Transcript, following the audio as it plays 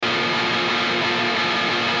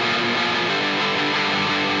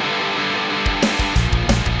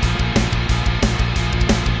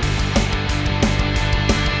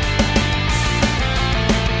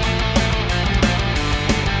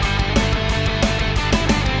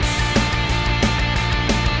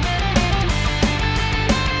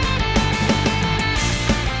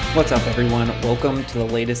What's up, everyone? Welcome to the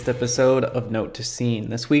latest episode of Note to Scene.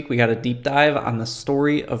 This week we got a deep dive on the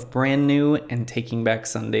story of Brand New and Taking Back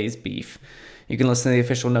Sunday's beef. You can listen to the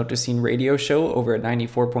official Note to Scene radio show over at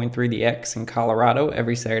 94.3 The X in Colorado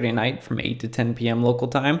every Saturday night from 8 to 10 p.m. local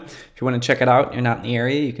time. If you want to check it out and you're not in the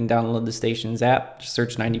area, you can download the station's app. Just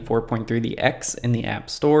search 94.3 The X in the App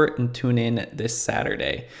Store and tune in this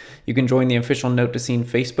Saturday. You can join the official Note to Scene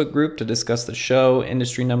Facebook group to discuss the show,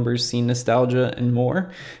 industry numbers, scene nostalgia, and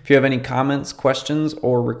more. If you have any comments, questions,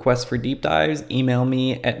 or requests for deep dives, email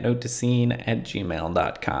me at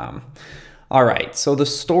notetoscene@gmail.com. All right, so the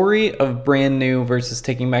story of Brand New versus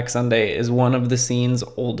Taking Back Sunday is one of the scene's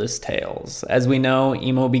oldest tales. As we know,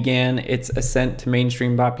 emo began its ascent to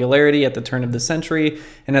mainstream popularity at the turn of the century,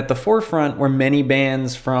 and at the forefront were many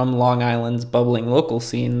bands from Long Island's bubbling local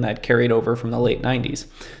scene that carried over from the late 90s.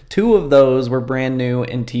 Two of those were Brand New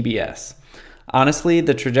and TBS. Honestly,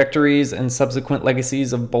 the trajectories and subsequent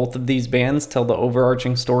legacies of both of these bands tell the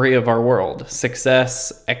overarching story of our world.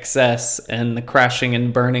 Success, excess, and the crashing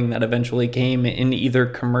and burning that eventually came in either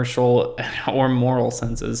commercial or moral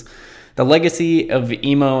senses. The legacy of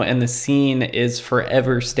emo and the scene is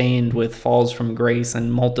forever stained with falls from grace in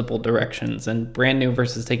multiple directions, and Brand New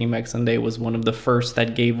versus Taking Back Sunday was one of the first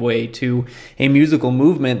that gave way to a musical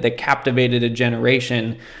movement that captivated a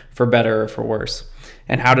generation, for better or for worse.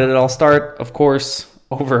 And how did it all start? Of course,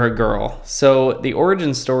 over a girl. So the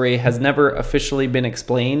origin story has never officially been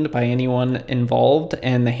explained by anyone involved,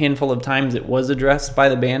 and the handful of times it was addressed by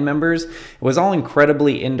the band members, it was all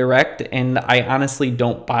incredibly indirect, and I honestly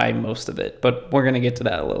don't buy most of it, but we're going to get to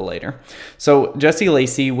that a little later. So Jesse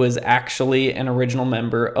Lacey was actually an original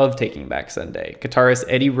member of Taking Back Sunday. Guitarist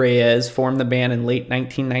Eddie Reyes formed the band in late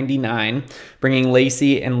 1999, bringing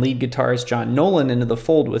Lacey and lead guitarist John Nolan into the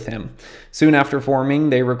fold with him. Soon after forming,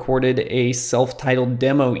 they recorded a self-titled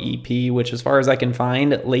demo EP, which, as far as I can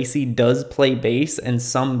find, Lacey does play bass and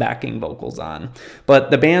some backing vocals on. But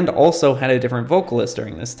the band also had a different vocalist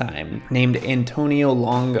during this time, named Antonio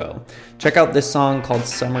Longo. Check out this song called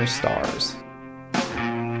Summer Stars.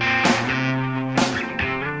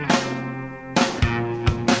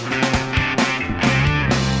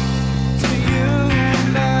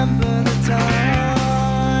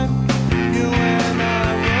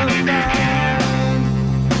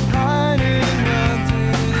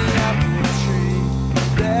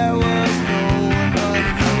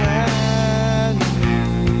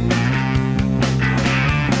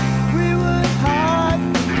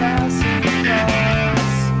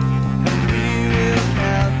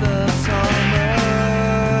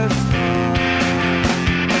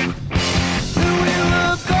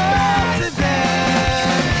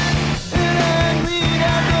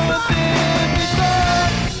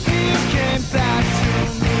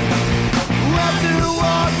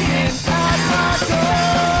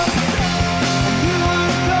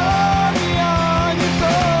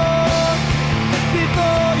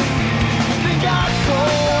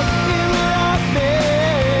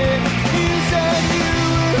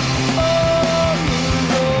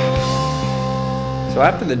 So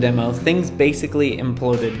after the demo, things basically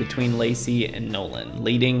imploded between Lacey and Nolan,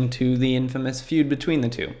 leading to the infamous feud between the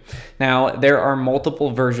two. Now, there are multiple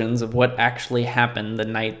versions of what actually happened the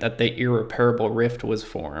night that the irreparable rift was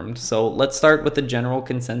formed. So let's start with the general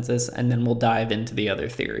consensus, and then we'll dive into the other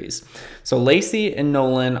theories. So Lacey and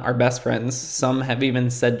Nolan are best friends. Some have even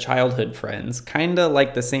said childhood friends, kinda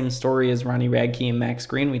like the same story as Ronnie Radke and Max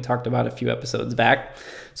Green we talked about a few episodes back.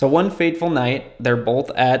 So one fateful night, they're both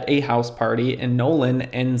at a house party, and Nolan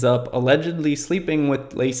ends up allegedly sleeping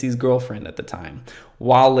with Lacey's girlfriend at the time,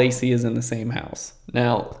 while Lacey is in the same house.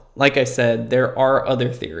 Now, like I said, there are other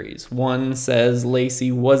theories. One says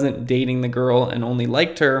Lacey wasn't dating the girl and only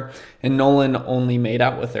liked her, and Nolan only made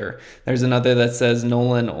out with her. There's another that says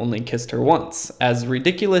Nolan only kissed her once. As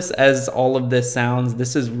ridiculous as all of this sounds,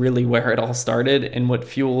 this is really where it all started and what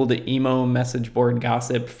fueled emo message board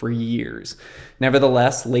gossip for years.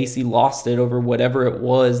 Nevertheless, Lacey lost it over whatever it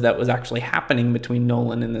was that was actually happening between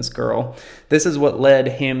Nolan and this girl. This is what led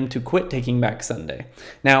him to quit Taking Back Sunday.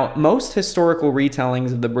 Now, most historical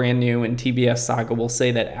retellings of the Brand New and TBS saga will say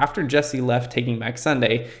that after Jesse left Taking Back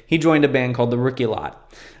Sunday, he joined a band called The Rookie Lot.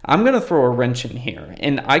 I'm going to throw a wrench in here,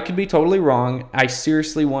 and I could be totally wrong. I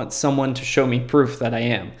seriously want someone to show me proof that I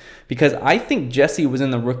am, because I think Jesse was in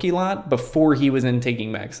The Rookie Lot before he was in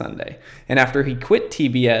Taking Back Sunday, and after he quit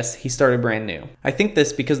TBS, he started Brand New. I think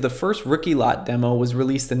this because the first Rookie Lot demo was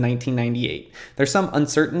released in 1998. There's some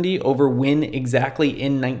uncertainty over when exactly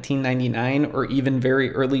in 1999 or even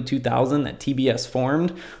very early 2000 that TBS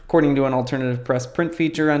formed, According to an alternative press print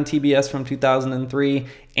feature on TBS from 2003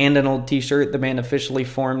 and an old t-shirt, the band officially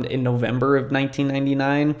formed in November of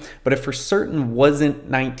 1999, but it for certain wasn't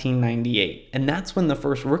 1998, and that's when the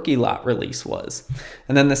first Rookie Lot release was.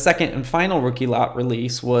 And then the second and final Rookie Lot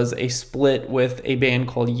release was a split with a band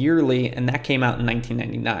called Yearly, and that came out in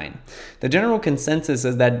 1999. The general consensus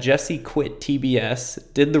is that Jesse quit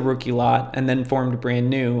TBS, did the Rookie Lot, and then formed Brand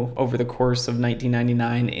New over the course of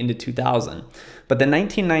 1999 into 2000. But the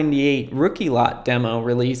 1998 Rookie Lot demo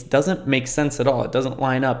release doesn't make sense at all. It doesn't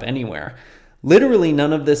line up anywhere. Literally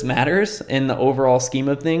none of this matters in the overall scheme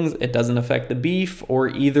of things. It doesn't affect the beef or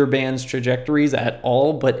either band's trajectories at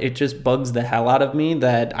all, but it just bugs the hell out of me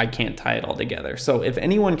that I can't tie it all together. So if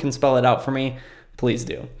anyone can spell it out for me, please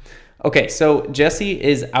do. Okay, so Jesse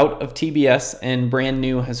is out of TBS and Brand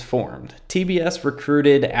New has formed. TBS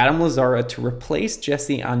recruited Adam Lazzara to replace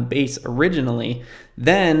Jesse on bass originally.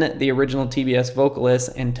 Then the original TBS vocalist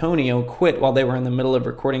Antonio quit while they were in the middle of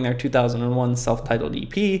recording their 2001 self-titled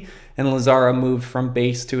EP, and Lazzara moved from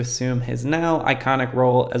bass to assume his now iconic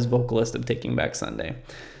role as vocalist of Taking Back Sunday.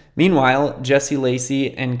 Meanwhile, Jesse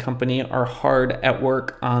Lacey and company are hard at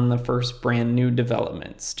work on the first Brand New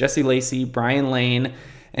developments. Jesse Lacey, Brian Lane,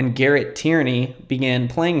 and Garrett Tierney began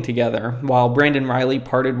playing together, while Brandon Riley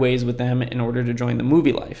parted ways with them in order to join the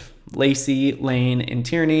Movie Life. Lacey, Lane, and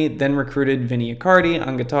Tierney then recruited Vinny Accardi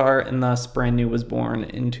on guitar, and thus Brand New was born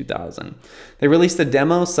in 2000. They released a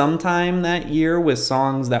demo sometime that year with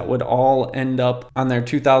songs that would all end up on their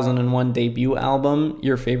 2001 debut album,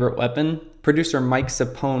 Your Favorite Weapon. Producer Mike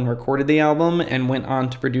Sapone recorded the album and went on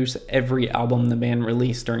to produce every album the band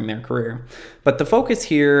released during their career. But the focus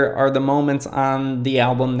here are the moments on the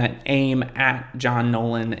album that aim at John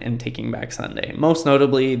Nolan and Taking Back Sunday, most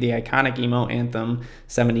notably the iconic emo anthem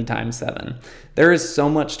 70 times 7. There is so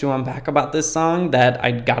much to unpack about this song that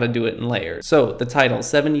I gotta do it in layers. So the title,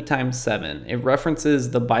 70 times 7, it references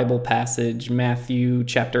the Bible passage Matthew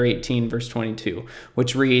chapter 18 verse 22,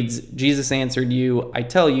 which reads, "Jesus answered you, I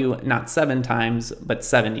tell you, not 7 times, but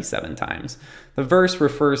 77 times. The verse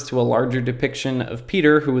refers to a larger depiction of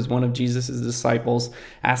Peter, who was one of Jesus' disciples,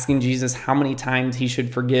 asking Jesus how many times he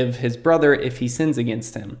should forgive his brother if he sins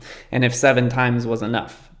against him, and if 7 times was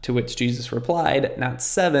enough. To which Jesus replied, not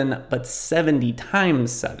 7, but 70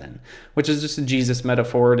 times 7, which is just a Jesus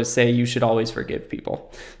metaphor to say you should always forgive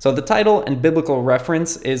people. So the title and biblical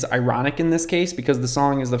reference is ironic in this case because the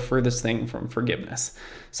song is the furthest thing from forgiveness.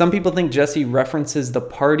 Some people think Jesse references the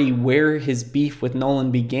party where his beef with Nolan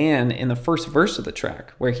began in the first verse of the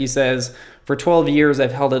track, where he says, "For 12 years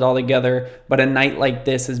I've held it all together, but a night like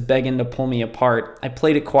this is begging to pull me apart. I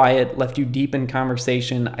played it quiet, left you deep in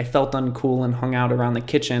conversation. I felt uncool and hung out around the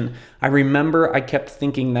kitchen. I remember I kept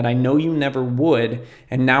thinking that I know you never would,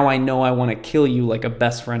 and now I know I want to kill you like a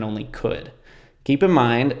best friend only could." Keep in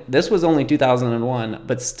mind, this was only 2001,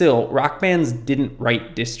 but still, rock bands didn't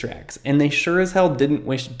write diss tracks, and they sure as hell didn't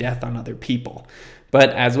wish death on other people. But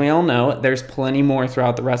as we all know, there's plenty more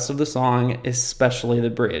throughout the rest of the song, especially the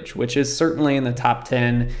bridge, which is certainly in the top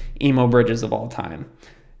 10 emo bridges of all time.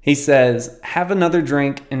 He says, "Have another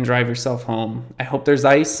drink and drive yourself home. I hope there's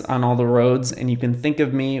ice on all the roads and you can think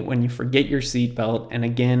of me when you forget your seatbelt and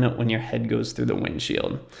again when your head goes through the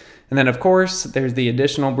windshield." And then, of course, there's the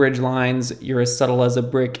additional bridge lines, "You're as subtle as a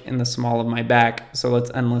brick in the small of my back, so let's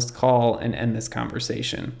end this call and end this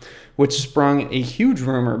conversation," which sprung a huge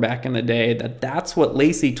rumor back in the day that that's what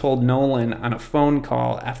Lacey told Nolan on a phone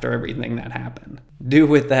call after everything that happened. Do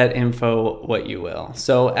with that info what you will.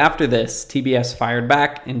 So after this, TBS fired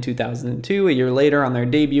back in 2002, a year later on their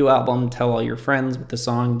debut album, Tell All Your Friends, with the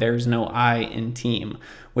song There's No I in Team,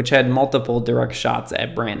 which had multiple direct shots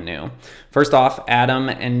at Brand New. First off, Adam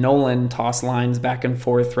and Nolan toss lines back and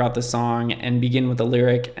forth throughout the song and begin with the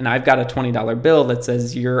lyric, "And I've got a $20 bill that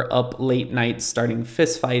says you're up late nights starting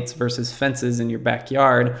fistfights versus fences in your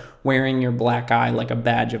backyard, wearing your black eye like a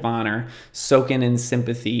badge of honor, soaking in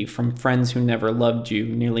sympathy from friends who never loved you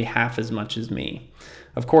nearly half as much as me."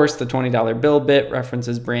 Of course, the $20 bill bit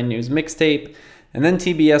references Brand New's mixtape, and then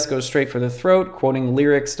TBS goes straight for the throat, quoting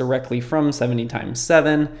lyrics directly from 70 times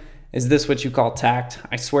 7. "Is this what you call tact?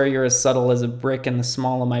 I swear you're as subtle as a brick in the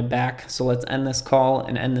small of my back, so let's end this call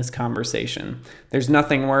and end this conversation. There's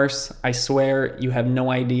nothing worse. I swear you have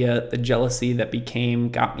no idea the jealousy that became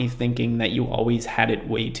got me thinking that you always had it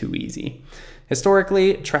way too easy."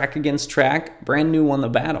 Historically, track against track, Brand New won the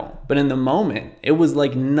battle. But in the moment, it was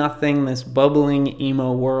like nothing this bubbling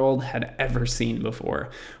emo world had ever seen before.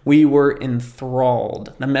 We were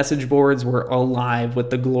enthralled. The message boards were alive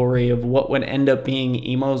with the glory of what would end up being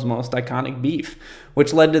emo's most iconic beef.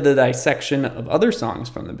 which led to the dissection of other songs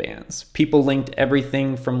from the bands. People linked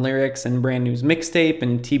everything from lyrics in Brand New's mixtape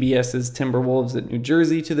and TBS's Timberwolves at New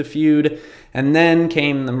Jersey to the feud, and then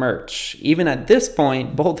came the merch. Even at this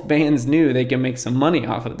point, both bands knew they could make some money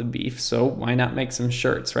off of the beef, so why not make some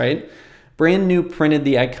shirts, right? Brand New printed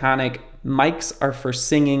the iconic "Mics are for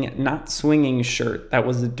singing, not swinging" shirt that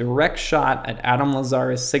was a direct shot at Adam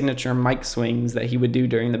Lazzara's signature mic swings that he would do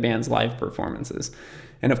during the band's live performances.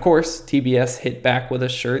 And of course, TBS hit back with a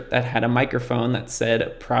shirt that had a microphone that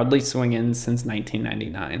said "Proudly Swingin' since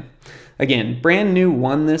 1999. Again, Brand New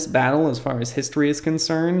won this battle as far as history is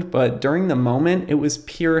concerned, but during the moment, it was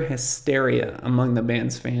pure hysteria among the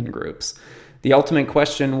band's fan groups. The ultimate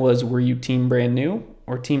question was, were you Team Brand New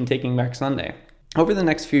or Team Taking Back Sunday? Over the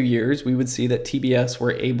next few years, we would see that TBS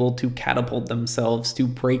were able to catapult themselves to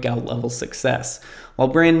breakout level success, while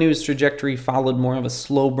Brand New's trajectory followed more of a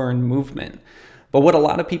slow burn movement. But what a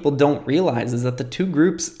lot of people don't realize is that the two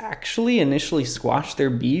groups actually initially squashed their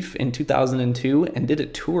beef in 2002 and did a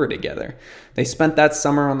tour together. They spent that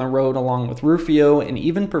summer on the road along with Rufio and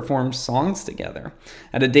even performed songs together.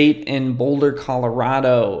 At a date in Boulder,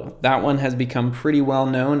 Colorado, that one has become pretty well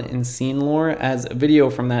known in scene lore, as a video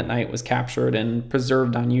from that night was captured and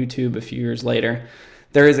preserved on YouTube a few years later.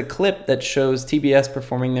 There is a clip that shows TBS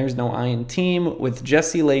performing "There's No I in Team" with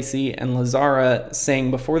Jesse Lacey and Lazzara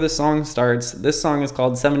saying before the song starts, this song is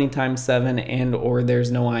called 70 times 7 and or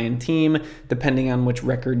 "There's No I in Team," depending on which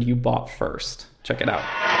record you bought first. Check it out.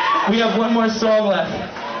 We have one more song left.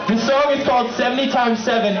 The song is called 70 times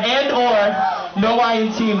 7 and or "No I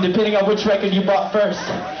in Team," depending on which record you bought first.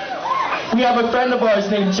 We have a friend of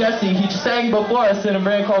ours named Jesse. He sang before us in a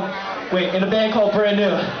band called Brand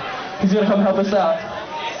New. He's gonna come help us out.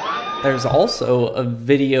 There's also a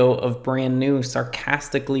video of Brand New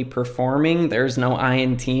sarcastically performing "There's No I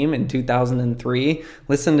in Team" in 2003.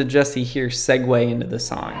 Listen to Jesse here segue into the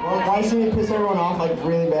song. Well, if I see it piss everyone off like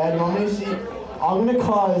really bad, you want me to see? I'm gonna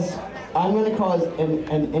cause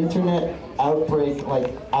an internet outbreak,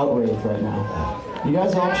 like outrage right now. You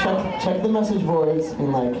guys all check the message boards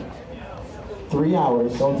in like 3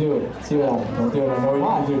 hours. Don't do it. See what happens. Don't do it. I know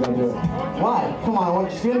what you can do. Don't do it. Why? Come on. I'm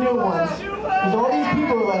just gonna do it once. Because all these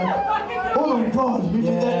people are like, "Oh my God, you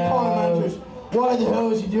did that comment. Why the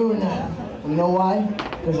hell is he doing that?" You know why?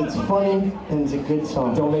 Because it's funny and it's a good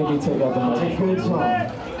song. Don't make me take out the mic. It's a good song.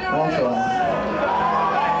 That's why.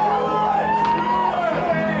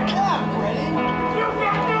 Yeah, ready?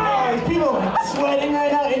 Oh, these people are sweating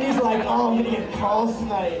right now, and he's like, "Oh, I'm gonna get calls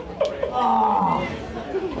tonight." Oh,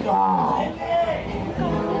 God.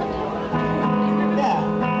 Yeah,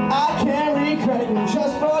 I can't regret it,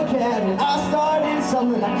 just forget it. I started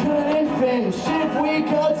something I couldn't finish. If we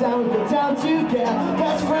go down together.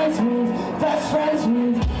 Best friends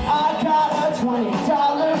means I got a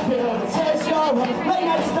 $20 bill that says you're up. Late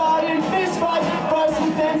night starting fist fights, first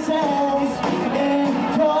with themselves.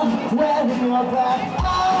 And you're wearing your back. I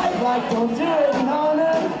like, don't do it, no.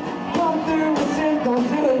 Come through with sin, don't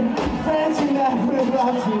do it. Friends who never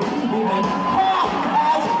love you, even half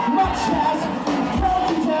as much as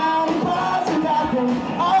broken down bars and bathrooms.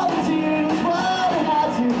 All the tears, what I had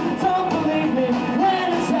to. Don't believe me when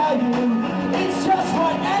I tell you, it's just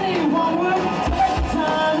what anyone would. Take the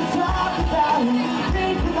time to talk about it,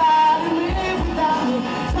 think about it, live without me.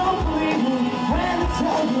 Don't believe me when I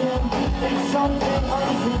tell you, it's something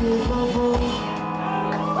unforgivable.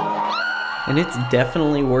 And it's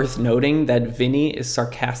definitely worth noting that Vinny is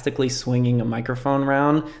sarcastically swinging a microphone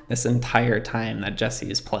around this entire time that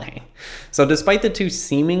Jesse is playing. So despite the two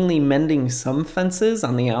seemingly mending some fences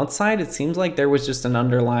on the outside, it seems like there was just an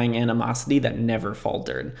underlying animosity that never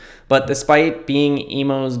faltered. But despite being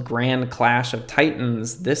emo's grand clash of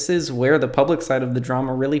titans, this is where the public side of the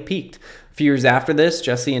drama really peaked. A few years after this,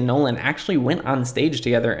 Jesse and Nolan actually went on stage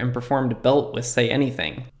together and performed Belt with Say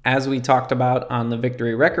Anything. As we talked about on the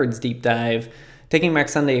Victory Records deep dive, Taking Back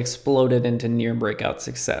Sunday exploded into near breakout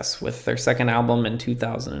success with their second album in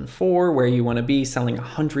 2004, Where You Wanna Be, selling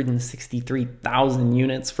 163,000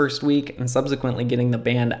 units first week and subsequently getting the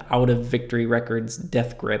band out of Victory Records'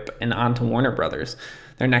 death grip and onto Warner Brothers.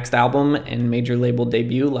 Their next album and major label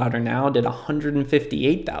debut, Louder Now, did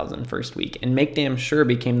 158,000 first week, and Make Damn Sure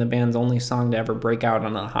became the band's only song to ever break out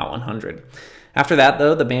on the Hot 100. After that,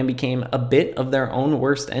 though, the band became a bit of their own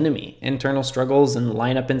worst enemy. Internal struggles and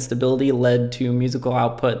lineup instability led to musical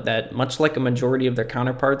output that, much like a majority of their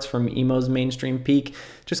counterparts from emo's mainstream peak,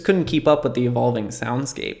 just couldn't keep up with the evolving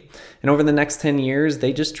soundscape. And over the next 10 years,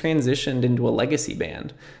 they just transitioned into a legacy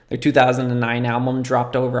band. Their 2009 album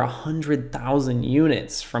dropped over 100,000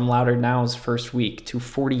 units from Louder Now's first week to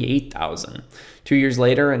 48,000. 2 years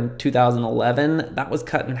later, in 2011, that was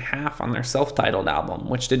cut in half on their self-titled album,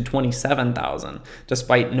 which did 27,000,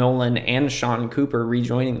 despite Nolan and Sean Cooper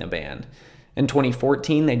rejoining the band. In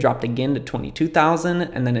 2014, they dropped again to 22,000,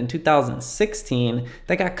 and then in 2016,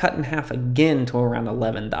 they got cut in half again to around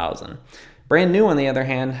 11,000. Brand New, on the other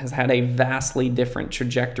hand, has had a vastly different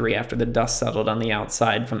trajectory after the dust settled on the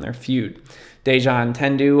outside from their feud. Deja and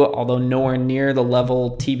Tendu, although nowhere near the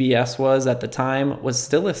level TBS was at the time, was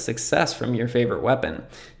still a success from Your Favorite Weapon.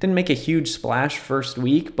 Didn't make a huge splash first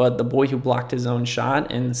week, but The Boy Who Blocked His Own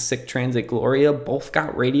Shot and Sick Transit Gloria both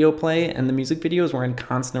got radio play, and the music videos were in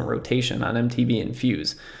constant rotation on MTV and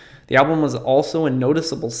Fuse. The album was also a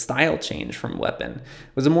noticeable style change from Weapon.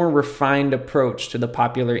 It was a more refined approach to the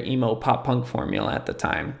popular emo pop-punk formula at the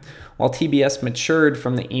time. While TBS matured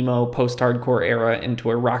from the emo post-hardcore era into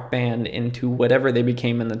a rock band into whatever they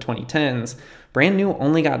became in the 2010s, Brand New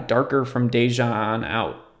only got darker from Deja on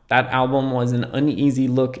out. That album was an uneasy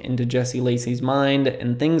look into Jesse Lacey's mind,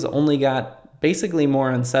 and things only got basically more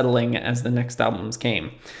unsettling as the next albums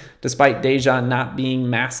came. Despite Deja not being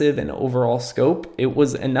massive in overall scope, it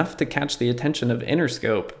was enough to catch the attention of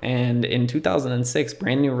Interscope, and in 2006,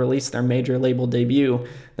 Brand New released their major label debut,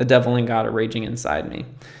 The Devil and God Are Raging Inside Me.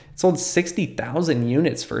 It sold 60,000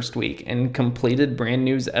 units first week and completed Brand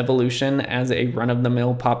New's evolution as a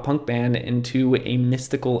run-of-the-mill pop-punk band into a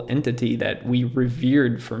mystical entity that we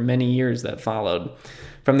revered for many years that followed.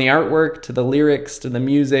 From the artwork to the lyrics to the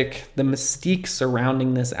music, the mystique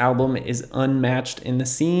surrounding this album is unmatched in the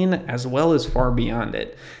scene as well as far beyond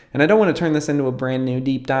it. And I don't want to turn this into a Brand New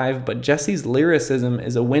deep dive, but Jesse's lyricism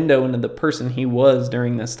is a window into the person he was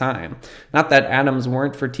during this time. Not that Atoms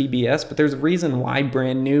weren't for TBS, but there's a reason why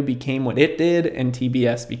Brand New became what it did and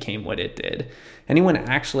TBS became what it did. Anyone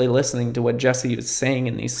actually listening to what Jesse was saying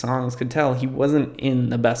in these songs could tell he wasn't in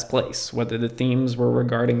the best place, whether the themes were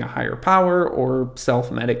regarding a higher power or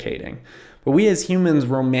self-medicating. But we as humans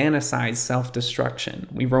romanticize self-destruction.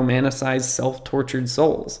 We romanticize self-tortured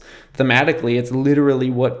souls. Thematically, it's literally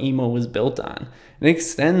what emo was built on. It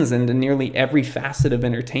extends into nearly every facet of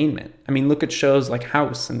entertainment. I mean, look at shows like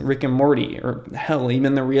House and Rick and Morty, or hell,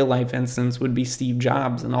 even the real-life instance would be Steve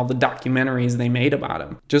Jobs and all the documentaries they made about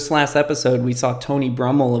him. Just last episode, we saw Tony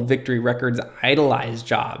Brummel of Victory Records idolize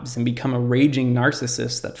Jobs and become a raging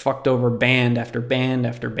narcissist that fucked over band after band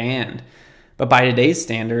after band. But by today's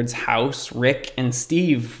standards, House, Rick, and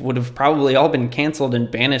Steve would have probably all been canceled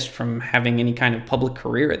and banished from having any kind of public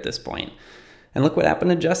career at this point. And look what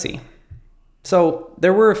happened to Jesse. So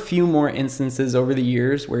there were a few more instances over the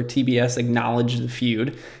years where TBS acknowledged the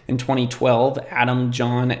feud. In 2012, Adam,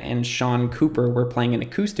 John, and Sean Cooper were playing an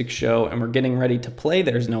acoustic show and were getting ready to play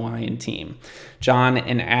There's No I in Team. John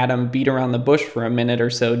and Adam beat around the bush for a minute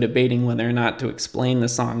or so, debating whether or not to explain the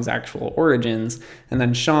song's actual origins, and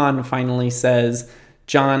then Sean finally says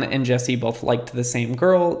John and Jesse both liked the same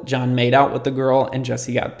girl, John made out with the girl, and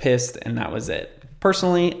Jesse got pissed, and that was it.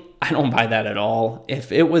 Personally, I don't buy that at all.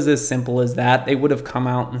 If it was as simple as that, they would have come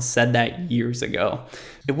out and said that years ago.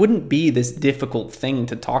 It wouldn't be this difficult thing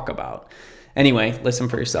to talk about. Anyway, listen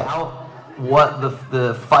for yourself. What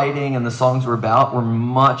the fighting and the songs were about were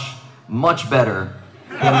much, much better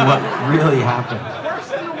than what really happened.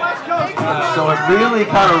 So it really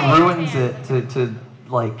kind of ruins it to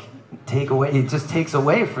like take away. It just takes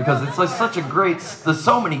away because it's like such a great. There's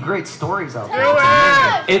so many great stories out there.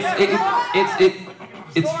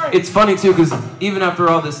 It's funny too, because even after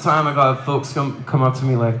all this time, I got folks come up to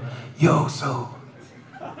me like, "Yo, so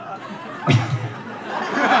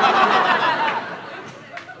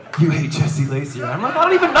you hate Jesse Lacey?" I'm like, I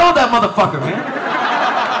don't even know that motherfucker, man.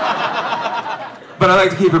 But I like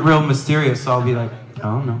to keep it real mysterious, so I'll be like, I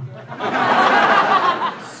don't know.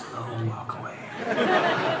 Slow walk away.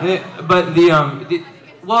 But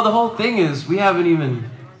the whole thing is we haven't even.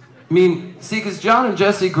 I mean, see, because John and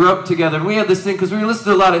Jesse grew up together, and we had this thing, because we listened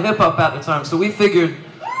to a lot of hip-hop at the time, so we figured...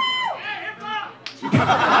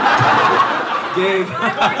 Gabe.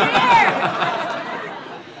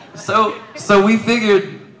 So we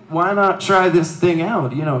figured, why not try this thing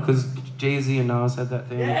out, you know, because Jay-Z and Nas had that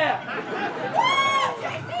thing. Yeah.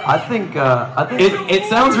 I think it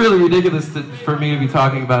sounds really ridiculous for me to be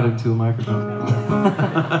talking about it into a microphone.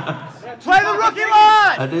 Play the rookie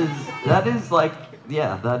line! That is like...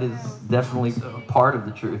 Yeah, that is definitely part of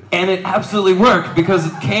the truth. And it absolutely worked because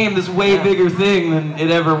it came this way bigger thing than it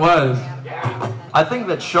ever was. I think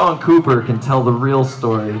that Sean Cooper can tell the real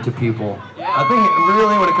story to people. I think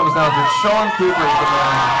really when it comes down to it, Sean Cooper is the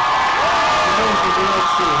man. He knows the real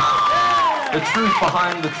truth. The truth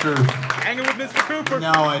behind the truth. Hanging with Mr. Cooper.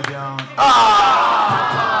 No, I don't.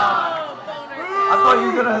 I thought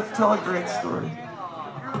you were going to tell a great story.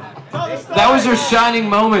 That was your shining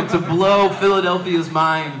moment to blow Philadelphia's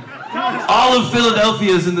mind. All of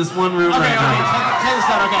Philadelphia's in this one room right now. Check this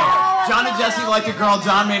out, okay. John and Jesse liked a girl.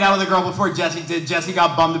 John made out with a girl before Jesse did. Jesse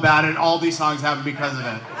got bummed about it, and all these songs happened because of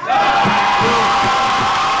it.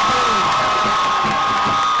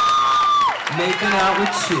 Making out with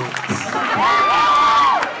chicks.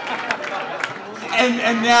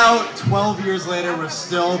 And now, 12 years later, we're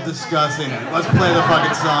still discussing it. Let's play the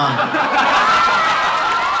fucking song.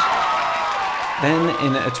 Then,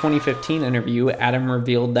 in a 2015 interview, Adam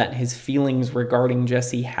revealed that his feelings regarding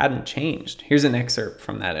Jesse hadn't changed. Here's an excerpt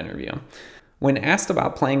from that interview. When asked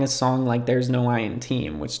about playing a song like There's No I in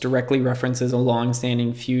Team, which directly references a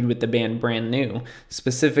long-standing feud with the band Brand New,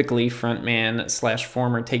 specifically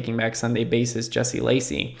frontman/former Taking Back Sunday bassist Jesse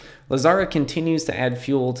Lacey, Lazzara continues to add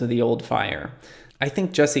fuel to the old fire. I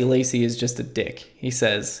think Jesse Lacey is just a dick, he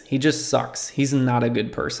says. He just sucks. He's not a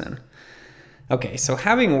good person. Okay, so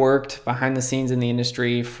having worked behind the scenes in the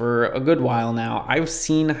industry for a good while now, I've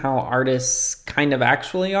seen how artists kind of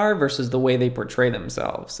actually are versus the way they portray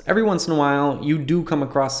themselves. Every once in a while, you do come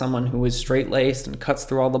across someone who is straight-laced and cuts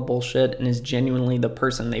through all the bullshit and is genuinely the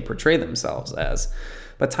person they portray themselves as.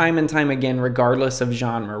 But time and time again, regardless of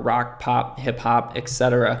genre, rock, pop, hip-hop,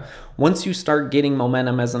 etc., once you start getting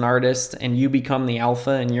momentum as an artist and you become the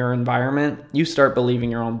alpha in your environment, you start believing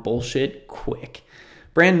your own bullshit quick.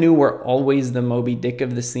 Brand New were always the Moby Dick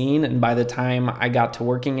of the scene, and by the time I got to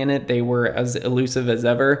working in it, they were as elusive as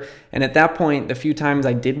ever. And at that point, the few times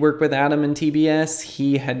I did work with Adam in TBS,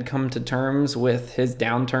 he had come to terms with his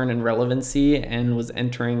downturn in relevancy and was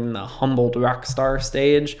entering the humbled rock star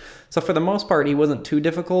stage. So for the most part, he wasn't too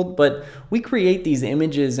difficult, but we create these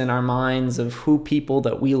images in our minds of who people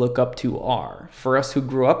that we look up to are. For us who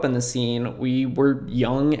grew up in the scene, we were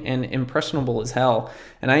young and impressionable as hell.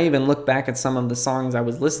 And I even look back at some of the songs I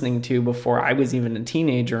was listening to before I was even a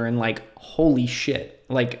teenager and like, holy shit.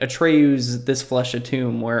 Like Atreyu's This Flesh a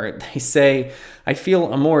Tomb, where they say, I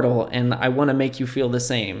feel immortal and I want to make you feel the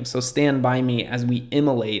same. So stand by me as we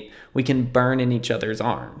immolate, we can burn in each other's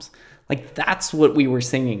arms. Like, that's what we were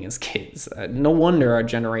singing as kids. No wonder our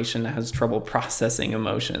generation has trouble processing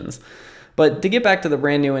emotions. But to get back to the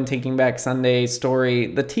Brand New and Taking Back Sunday story,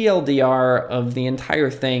 the TLDR of the entire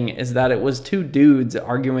thing is that it was two dudes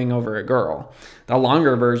arguing over a girl. The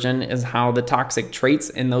longer version is how the toxic traits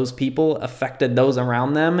in those people affected those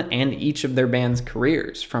around them and each of their band's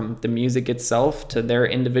careers, from the music itself to their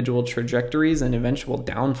individual trajectories and eventual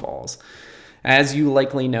downfalls. As you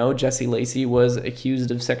likely know, Jesse Lacey was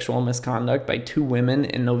accused of sexual misconduct by two women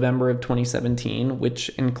in November of 2017, which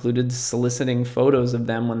included soliciting photos of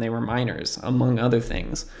them when they were minors, among other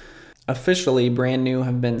things. Officially, Brand New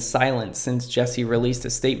have been silent since Jesse released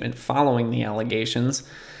a statement following the allegations.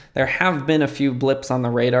 There have been a few blips on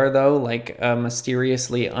the radar, though, like a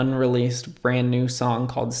mysteriously unreleased Brand New song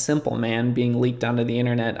called Simple Man being leaked onto the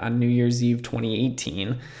internet on New Year's Eve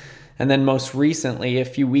 2018. And then most recently, a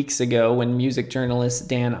few weeks ago, when music journalists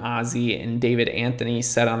Dan Ozzie and David Anthony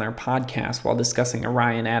said on their podcast while discussing a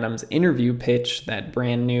Ryan Adams interview pitch that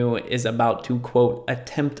Brand New is about to, quote,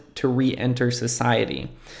 attempt to re-enter society.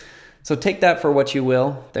 So take that for what you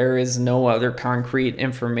will. There is no other concrete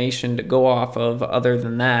information to go off of other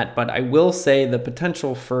than that, but I will say the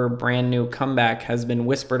potential for Brand New comeback has been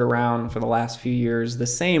whispered around for the last few years, the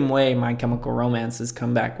same way My Chemical Romance's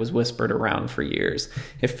comeback was whispered around for years.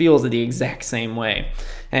 It feels the exact same way.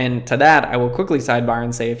 And to that, I will quickly sidebar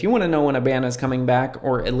and say, if you want to know when a band is coming back,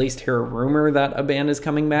 or at least hear a rumor that a band is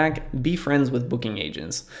coming back, be friends with booking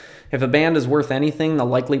agents. If a band is worth anything, they'll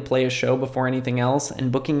likely play a show before anything else, and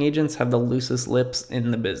booking agents have the loosest lips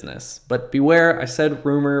in the business. But beware, I said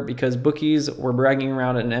rumor because bookies were bragging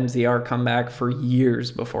around an MZR comeback for years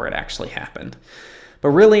before it actually happened. But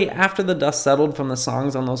really, after the dust settled from the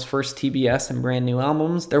songs on those first TBS and Brand New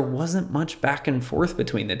albums, there wasn't much back and forth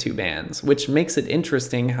between the two bands, which makes it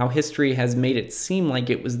interesting how history has made it seem like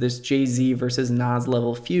it was this Jay-Z versus Nas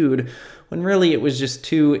level feud, when really it was just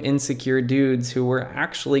two insecure dudes who were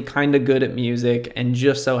actually kind of good at music and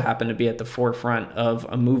just so happened to be at the forefront of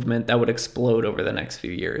a movement that would explode over the next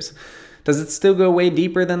few years. Does it still go way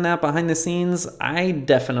deeper than that behind the scenes? I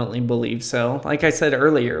definitely believe so. Like I said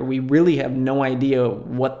earlier, we really have no idea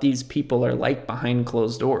what these people are like behind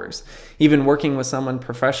closed doors. Even working with someone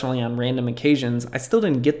professionally on random occasions, I still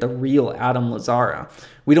didn't get the real Adam Lazzara.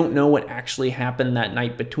 We don't know what actually happened that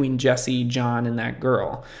night between Jesse, John, and that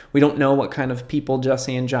girl. We don't know what kind of people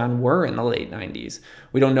Jesse and John were in the late 90s.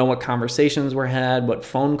 We don't know what conversations were had, what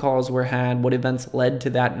phone calls were had, what events led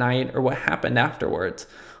to that night, or what happened afterwards.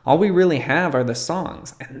 All we really have are the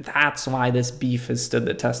songs, and that's why this beef has stood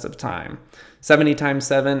the test of time. 70 times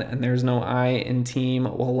 7 and There's No I in Team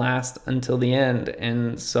will last until the end,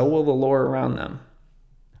 and so will the lore around them.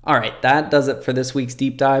 Alright, that does it for this week's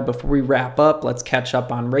deep dive. Before we wrap up, let's catch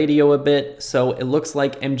up on radio a bit. So it looks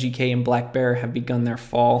like MGK and Black Bear have begun their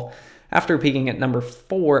fall after peaking at number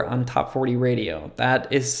 4 on Top 40 Radio.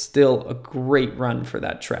 That is still a great run for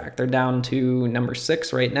that track. They're down to number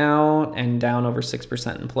 6 right now and down over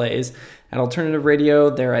 6% in plays. At Alternative Radio,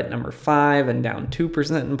 they're at number 5 and down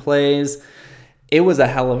 2% in plays. It was a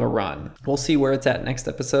hell of a run. We'll see where it's at next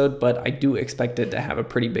episode, but I do expect it to have a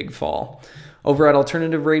pretty big fall. Over at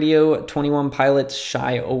Alternative Radio, 21 Pilots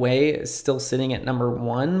Shy Away is still sitting at number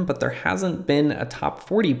 1, but there hasn't been a top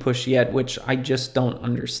 40 push yet, which I just don't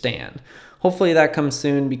understand. Hopefully that comes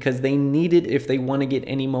soon because they need it if they want to get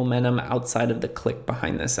any momentum outside of the click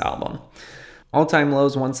behind this album. All Time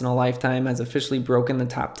Low's Once in a Lifetime has officially broken the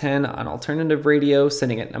top 10 on Alternative Radio,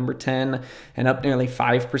 sitting at number 10 and up nearly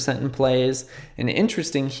 5% in plays. And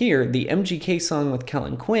interesting here, the MGK song with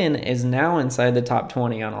Kellen Quinn is now inside the top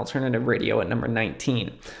 20 on Alternative Radio at number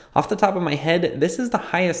 19. Off the top of my head, this is the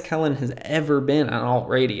highest Kellen has ever been on alt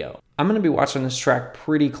radio. I'm going to be watching this track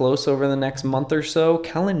pretty close over the next month or so.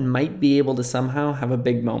 Kellen might be able to somehow have a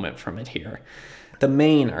big moment from it here. The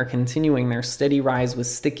Maine are continuing their steady rise with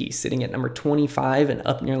Sticky, sitting at number 25 and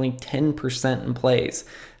up nearly 10% in plays.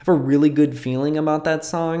 I have a really good feeling about that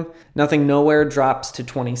song. Nothing Nowhere drops to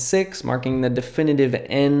 26, marking the definitive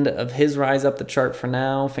end of his rise up the chart for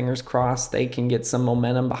now. Fingers crossed they can get some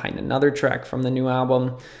momentum behind another track from the new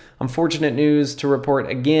album. Unfortunate news to report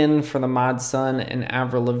again for the Mod Sun and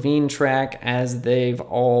Avril Lavigne track, as they've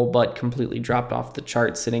all but completely dropped off the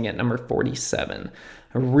chart, sitting at number 47.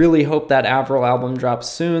 I really hope that Avril album drops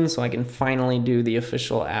soon so I can finally do the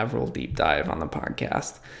official Avril deep dive on the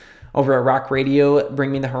podcast. Over at Rock Radio,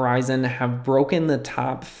 Bring Me the Horizon have broken the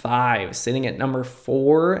top 5, sitting at number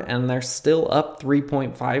 4, and they're still up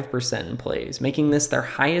 3.5% in plays, making this their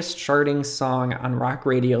highest charting song on rock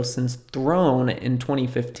radio since Throne in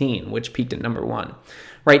 2015, which peaked at number 1.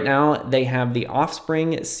 Right now, they have The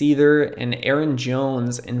Offspring, Seether, and Aaron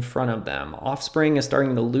Jones in front of them. Offspring is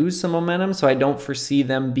starting to lose some momentum, so I don't foresee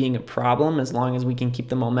them being a problem as long as we can keep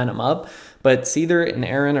the momentum up. But Seether and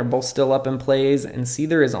Aaron are both still up in plays, and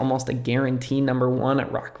Seether is almost a guarantee number 1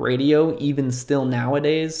 at rock radio, even still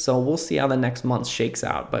nowadays, so we'll see how the next month shakes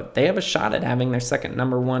out. But they have a shot at having their second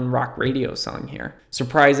number 1 rock radio song here.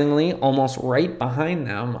 Surprisingly, almost right behind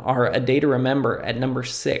them are A Day to Remember at number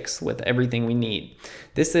 6 with Everything We Need.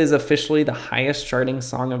 This is officially the highest charting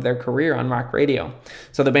song of their career on rock radio.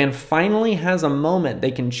 So the band finally has a moment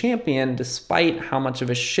they can champion despite how much of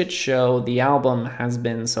a shit show the album has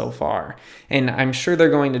been so far. And I'm sure they're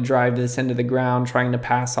going to drive this into the ground, trying to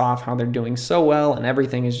pass off how they're doing so well and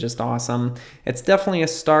everything is just awesome. It's definitely a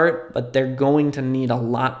start, but they're going to need a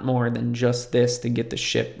lot more than just this to get the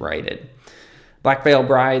ship righted. Black Veil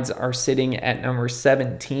Brides are sitting at number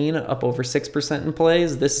 17, up over 6% in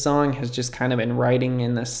plays. This song has just kind of been riding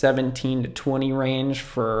in the 17 to 20 range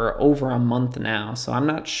for over a month now, so I'm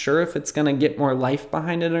not sure if it's going to get more life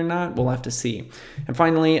behind it or not. We'll have to see. And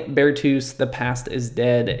finally, Beartooth, The Past Is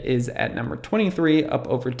Dead is at number 23, up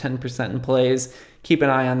over 10% in plays. Keep an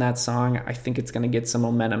eye on that song. I think it's going to get some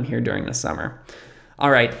momentum here during the summer. All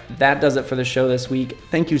right, that does it for the show this week.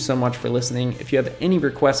 Thank you so much for listening. If you have any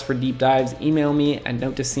requests for deep dives, email me at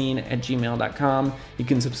notetoscene@gmail.com. You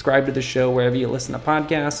can subscribe to the show wherever you listen to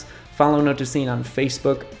podcasts. Follow Note to Scene on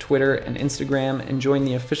Facebook, Twitter, and Instagram, and join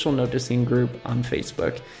the official Note to Scene group on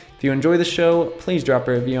Facebook. If you enjoy the show, please drop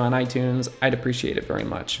a review on iTunes. I'd appreciate it very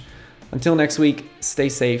much. Until next week, stay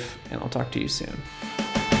safe, and I'll talk to you soon.